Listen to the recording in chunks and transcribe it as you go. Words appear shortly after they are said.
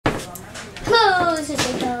this is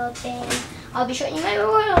Jacob, and I'll be showing you my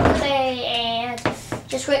world today, and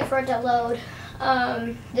just wait for it to load.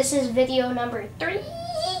 This is video number 3,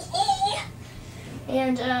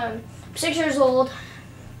 and I'm 6 years old.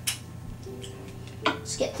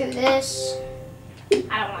 Let's get through this.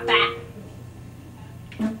 I don't want that.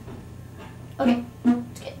 Okay,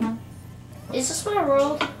 let's get. Is this my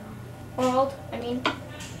world? I mean.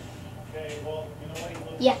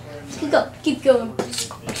 Yeah, keep going.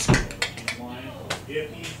 If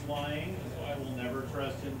he's lying, I will never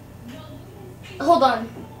trust him. Hold on.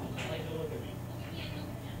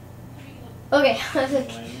 Okay,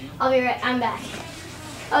 I'll be right. I'm back.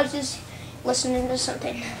 I was just listening to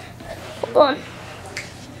something. Hold on.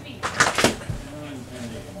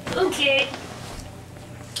 Okay.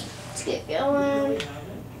 Let's get going.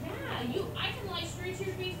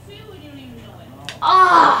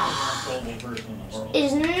 Ah,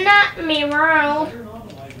 is not me world.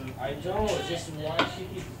 I don't. It's just why she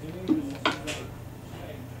keeps doing this.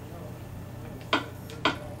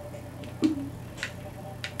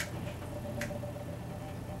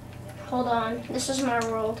 Hold on. This is my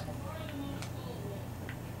world.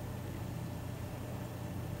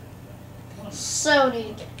 So,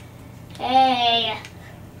 dude. Hey.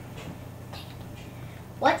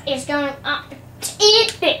 What is going on?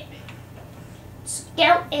 Let's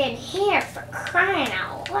go in here for crying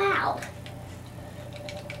out loud.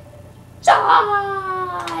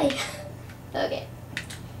 Die! Okay.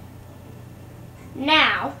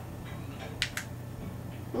 Now.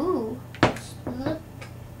 Ooh. Look.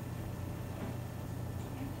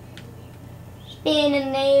 Spin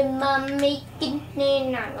a name, I'm making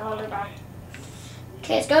name. Not hold it on.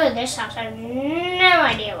 Okay, let's go to this house. I have no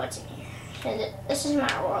idea what's in here. This is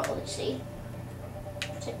my world, let's see.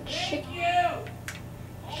 It's a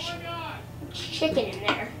chicken in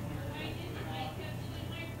there.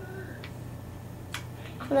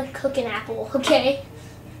 I'm gonna cook an apple, okay?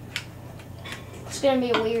 It's gonna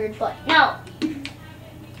be weird, but no.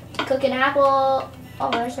 Cook an apple.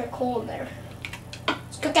 Oh, there's a coal in there.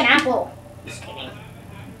 Let's cook an apple. Just kidding.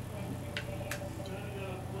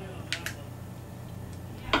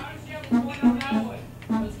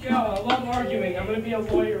 Let's go. I love arguing. I'm gonna be a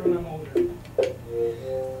lawyer when I'm older.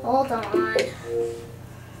 Hold on.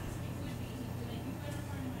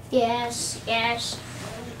 Yes.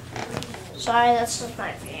 Sorry, that's just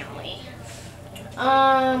my family.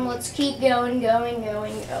 Let's keep going.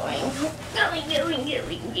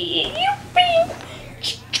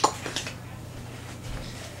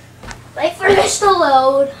 Wait for this to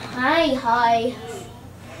load. Hi.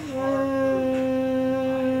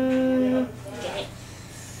 Okay.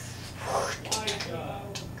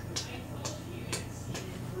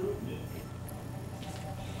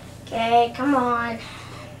 Okay, come on.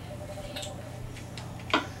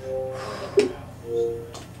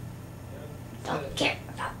 Don't care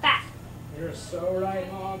about that. You're so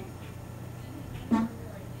right, Mom.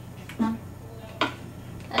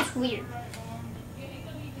 That's weird.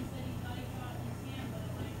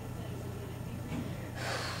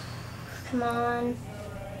 Come on.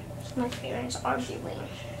 My parents arguing.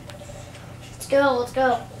 Let's go.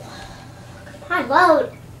 Come on,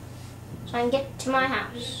 load. So I can get to my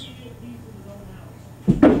house.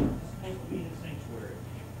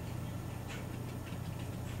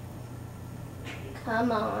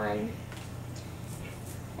 Come on.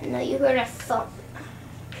 I know you heard a thump.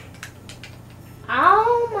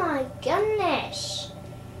 Oh my goodness.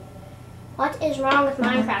 What is wrong with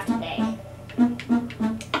Minecraft today?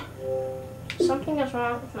 Something is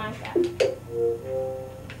wrong with Minecraft.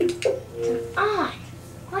 Come on.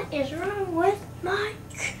 What is wrong with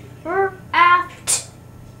Minecraft?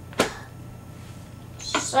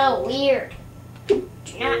 So weird. Do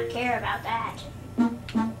not care about that.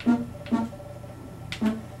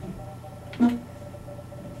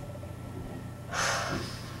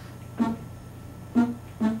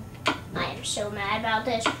 I am so mad about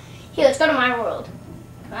this. Here, let's go to my world.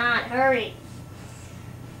 Come on, hurry.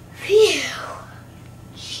 Phew.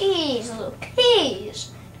 Jeez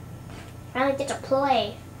Louise. Finally get to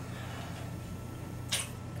play.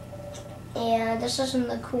 And this isn't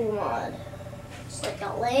the cool mod. It's like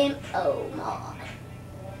a lame mod.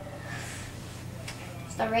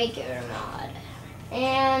 It's the regular mod.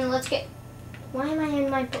 And let's get. Why am I in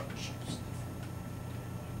my bookshelves?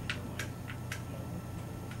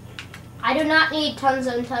 I do not need tons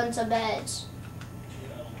and tons of beds.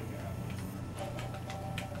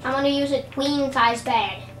 I'm gonna use a queen size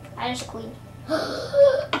bed. That is a queen.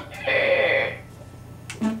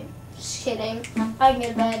 Just kidding. I can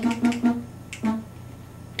get a bed.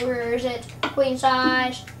 Where is it? Queen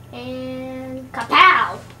size. And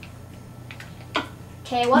kapow!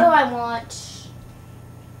 Okay, what do I want?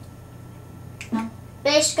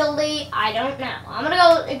 Basically, I don't know. I'm gonna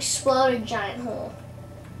go explode a giant hole.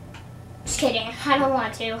 Just kidding, I don't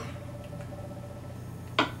want to.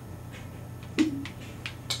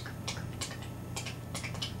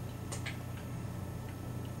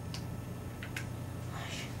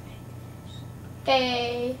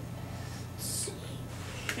 Okay. Let's see.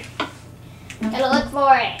 Gotta look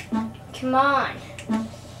for it. Come on.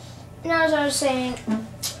 Now, as I was saying,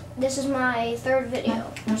 this is my third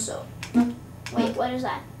video, so. Wait, what is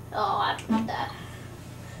that? Oh, I put that.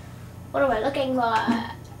 What am I looking for?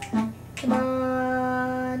 Come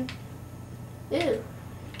on. Ooh.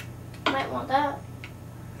 Might want that.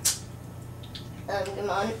 Come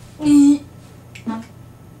on.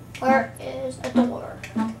 Where is the door?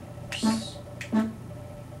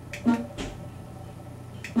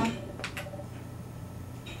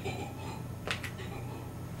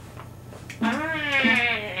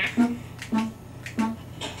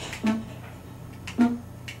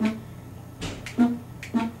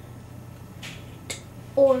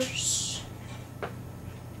 Doors.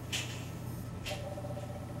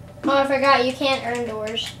 Oh, I forgot you can't earn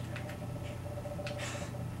doors.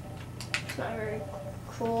 It's not very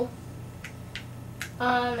cool.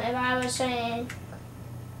 If I was saying,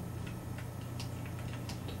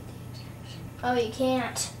 oh, you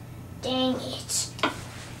can't. Dang it.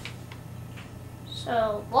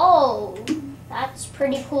 So, whoa, that's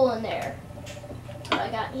pretty cool in there. What I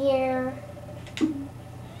got here?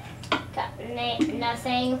 Got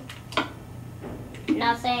nothing.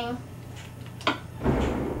 Nothing.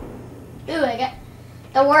 Ooh, I got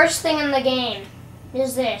the worst thing in the game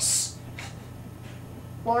is this.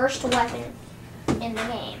 Worst weapon in the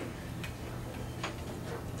game.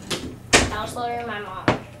 I was literally my mom.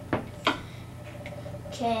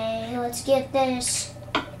 Okay, let's get this.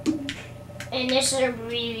 And this is a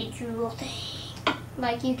really cool thing.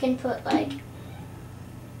 Like, you can put, like,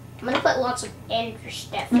 I'm gonna put lots of ender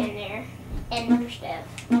stuff in there. Ender stuff.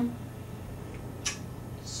 Let's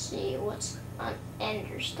see what's on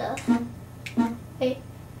ender stuff. Wait.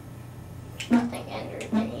 Nothing ender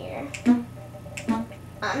in here.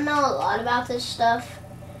 I don't know a lot about this stuff,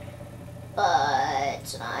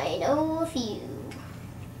 but I know a few.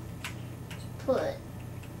 Let's put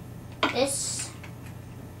this,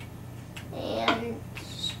 and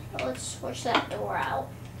let's switch that door out.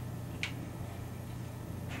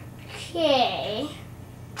 Okay.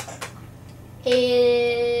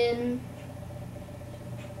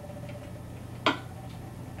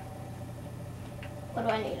 What do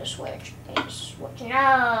I need to switch? I need to switch.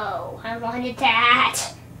 No, I wanted that.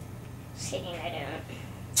 Just kidding, I don't.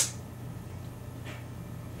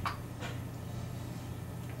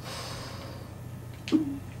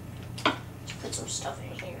 Let's put some stuff in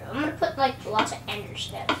here. I'm gonna put like lots of ender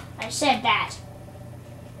stuff. I said that.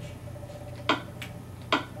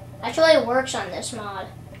 Actually, it works on this mod.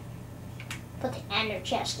 Put the ender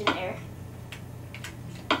chest in there.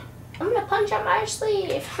 I'm gonna punch up my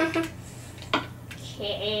sleeve.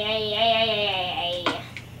 Okay.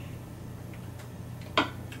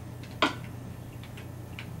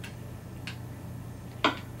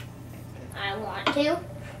 I want to.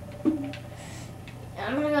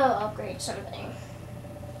 I'm gonna go upgrade something.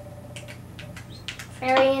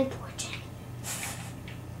 Very important.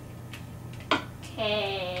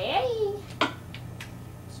 Okay.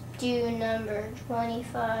 Let's do number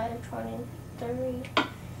 25, 23.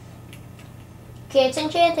 Okay, it's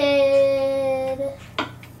enchanted.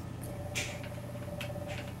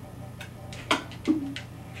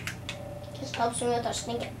 Just helps me with our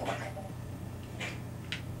stinking book.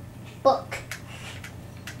 Book.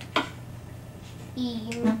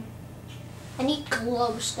 I need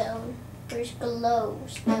glowstone. Where's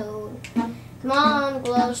glowstone? Come on,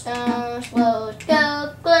 glowstone, slow,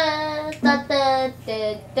 go, glow, da, da,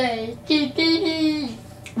 da, da, do, do,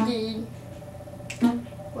 do.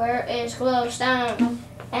 Where is glowstone?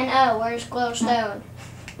 And oh, where's glowstone?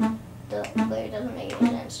 The clear doesn't make any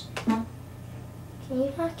sense. Can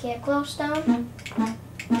you not get glowstone?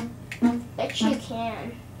 Bet you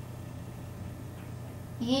can.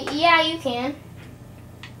 Yeah, you can.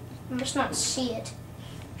 I must not see it.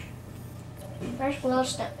 Where's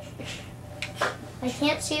glowstone? I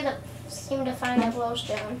can't seem to find the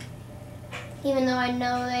glowstone, even though I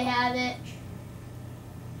know they have it.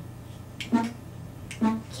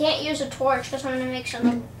 Can't use a torch because I'm gonna make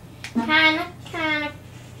something kinda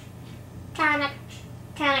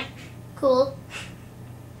cool.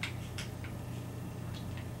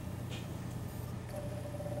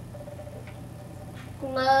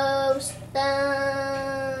 Glowstone.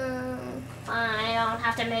 I don't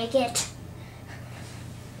have to make it.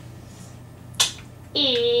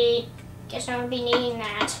 eat. Guess I won't be needing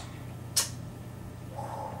that.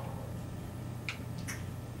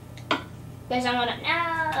 Guess I wanna,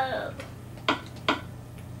 no.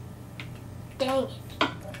 Dang it.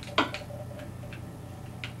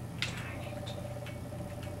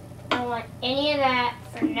 I don't want any of that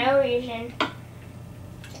for no reason.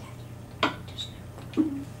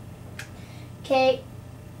 Okay.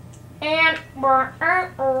 And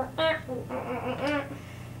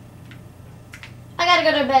I gotta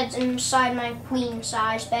go to bed inside my queen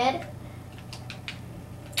size bed.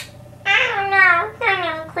 Oh no,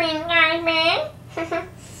 queen size bed.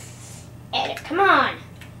 Edit, come on.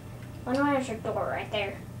 Wonder why there's a door right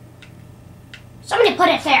there. Somebody put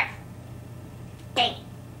it there. Dang it.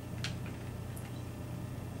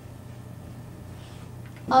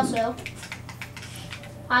 Also,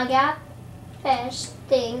 I got best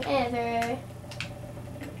thing ever.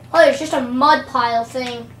 Oh, there's just a mud pile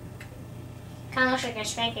thing. Kind of looks like a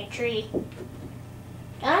spanking tree.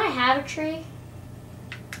 Don't I have a tree?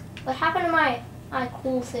 What happened to my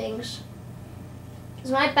cool things?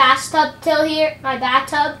 Is my bathtub still here? My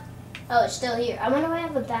bathtub? Oh, it's still here. I wonder why I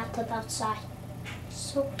have a bathtub outside.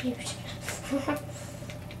 So weird.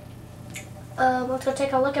 Let's go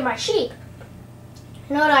take a look at my sheep.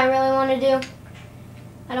 You know what I really want to do?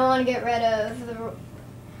 I don't want to get rid of the...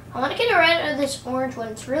 I want to get rid of this orange one.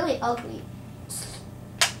 It's really ugly.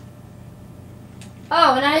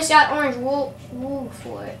 Oh, and I just got orange wool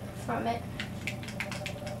from it.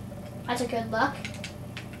 That's a good luck.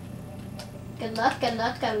 Good luck, good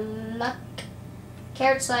luck, good luck.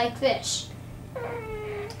 Carrots like fish.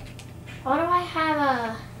 Why do I have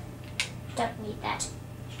a... Don't need that.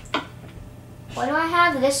 Why do I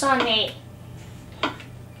have this on me?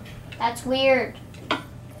 That's weird.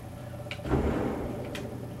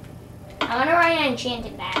 I wonder why I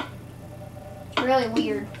enchanted that. It's really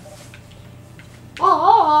weird.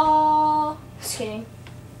 Oh, just kidding.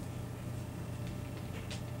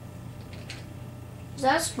 Is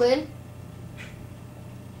that a squid?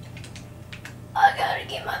 I gotta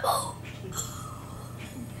get my boat.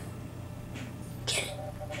 Get it.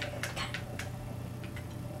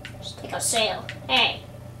 Just take a sail. Hey,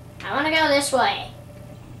 I wanna go this way.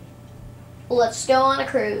 Let's go on a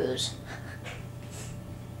cruise.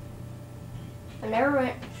 I've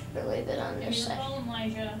never really been on this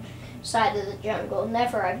side of the jungle.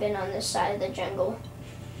 Never I've been on this side of the jungle.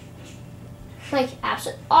 Like,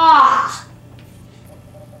 absolutely. Ah!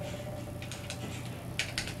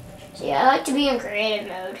 See, I like to be in creative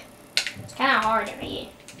mode. It's kind of hard to read.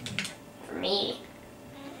 For me.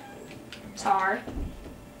 It's hard.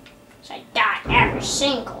 So I die every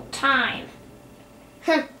single time.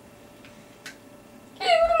 Get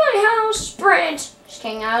to my house, sprint! Just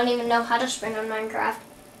kidding, I don't even know how to sprint on Minecraft.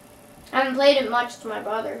 I haven't played it much with my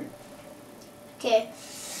brother. Okay.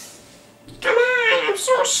 Come on, I'm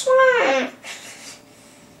so slow.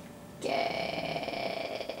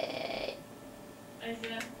 Okay.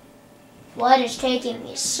 What is taking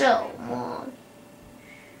me so long?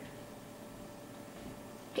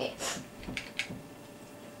 Okay.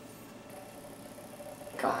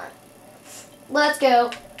 Come on. Let's go.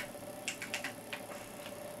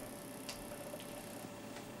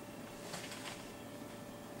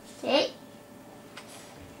 Okay.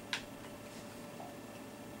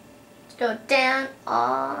 Let's go down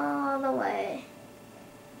all the way.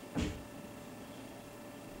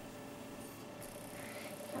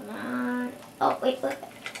 Come on. Oh, wait.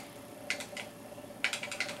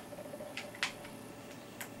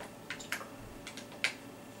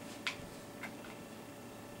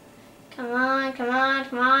 Come on, come on,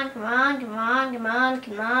 come on, come on, come on, come on,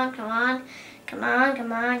 come on, come on, come on,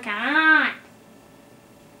 come on, come on.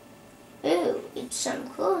 Ooh, it's some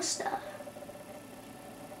cool stuff.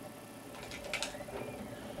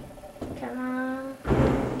 Come on.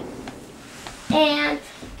 And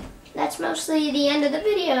that's mostly the end of the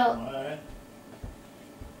video.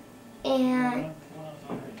 And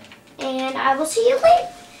I will see you later.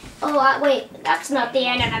 Oh, wait, that's not the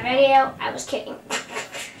end of the video. I was kidding.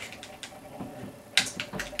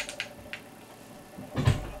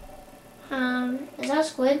 Is that a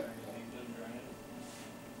squid?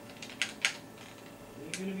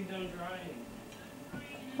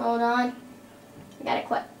 Hold on. I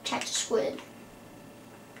gotta catch a squid.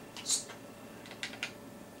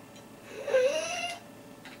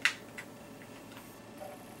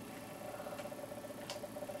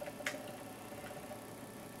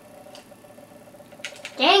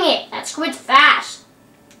 Dang it, that squid's fast.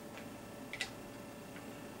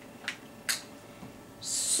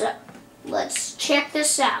 So, let's check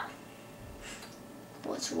this out.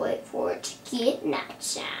 Let's wait for it to get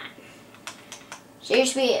nighttime.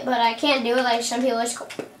 Seriously, but I can't do it like some people just go.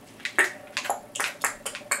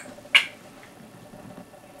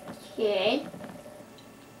 Okay.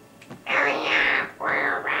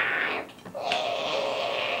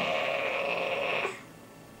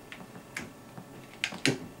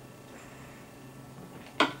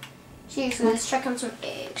 Seriously, let's check on some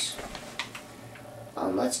eggs.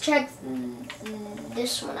 Let's check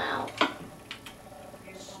this one out.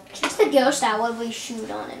 Check the ghost out when we shoot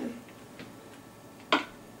on him.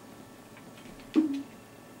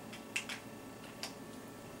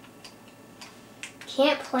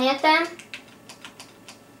 Can't plant them?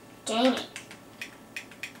 Dang it.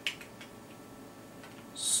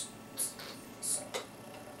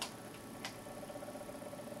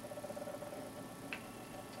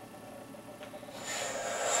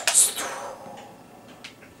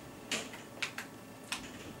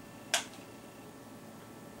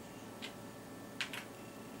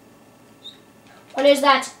 What is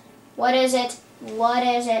that? What is it? What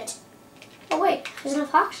is it? Oh wait, is it a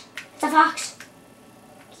fox? It's a fox.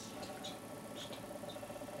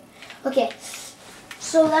 Okay,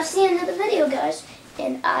 so that's the end of the video, guys,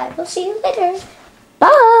 and I will see you later.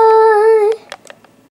 Bye!